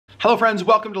Hello friends,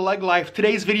 welcome to LeggLife.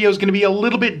 Today's video is going to be a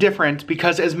little bit different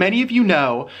because, as many of you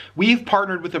know, we've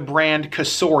partnered with the brand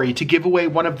Cosori to give away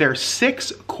one of their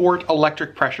 6-quart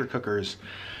electric pressure cookers.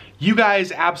 You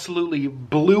guys absolutely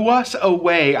blew us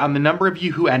away on the number of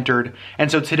you who entered,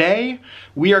 and so today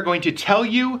we are going to tell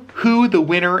you who the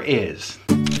winner is.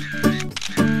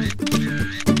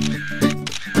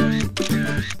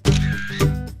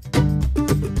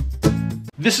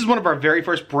 This is one of our very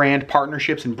first brand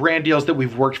partnerships and brand deals that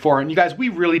we've worked for. And you guys, we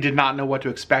really did not know what to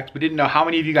expect. We didn't know how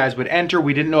many of you guys would enter.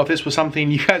 We didn't know if this was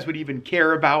something you guys would even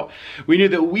care about. We knew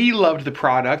that we loved the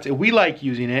product and we like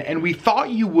using it, and we thought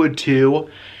you would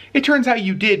too. It turns out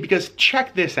you did, because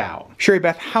check this out. Sherri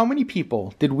Beth, how many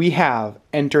people did we have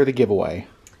enter the giveaway?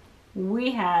 We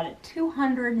had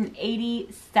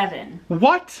 287.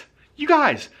 What? You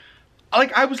guys,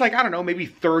 I was like, I don't know, maybe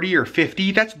 30 or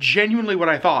 50. That's genuinely what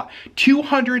I thought.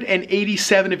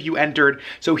 287 of you entered.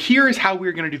 So here is how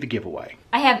we're gonna do the giveaway.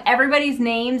 I have everybody's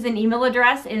names and email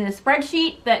address in the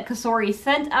spreadsheet that Cosori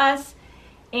sent us,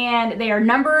 and they are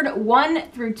numbered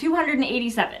 1 through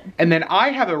 287. And then I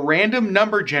have a random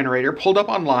number generator pulled up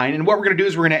online, and what we're gonna do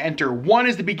is we're gonna enter 1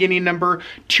 as the beginning number,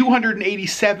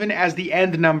 287 as the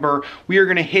end number. We are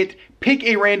gonna hit pick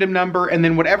a random number, and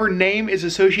then whatever name is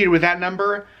associated with that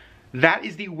number, that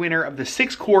is the winner of the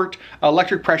 6-quart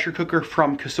electric pressure cooker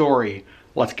from Cosori.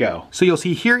 Let's go. So you'll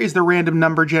see here is the random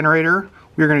number generator.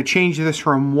 We're gonna change this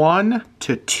from 1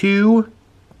 to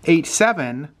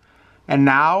 287. And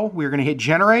now we're gonna hit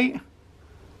generate.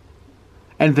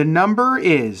 And the number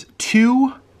is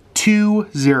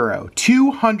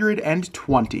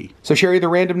 220. So Sherri, the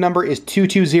random number is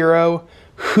 220.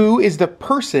 Who is the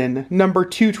person number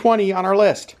 220 on our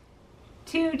list?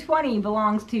 220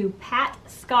 belongs to Pat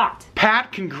Scott.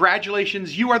 Pat,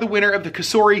 congratulations. You are the winner of the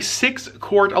Cosori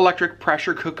 6-quart electric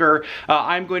pressure cooker.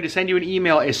 I'm going to send you an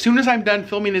email as soon as I'm done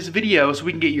filming this video so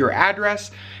we can get your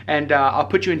address, and I'll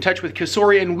put you in touch with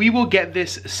Cosori and we will get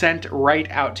this sent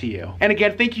right out to you. And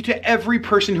again, thank you to every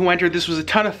person who entered. This was a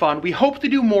ton of fun. We hope to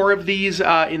do more of these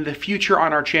in the future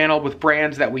on our channel with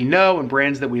brands that we know and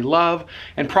brands that we love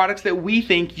and products that we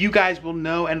think you guys will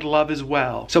know and love as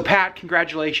well. So Pat,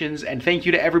 congratulations, and thank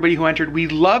you to everybody who entered. We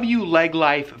love you,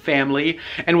 LeggLife family,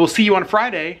 and we'll see you on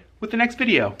Friday with the next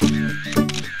video.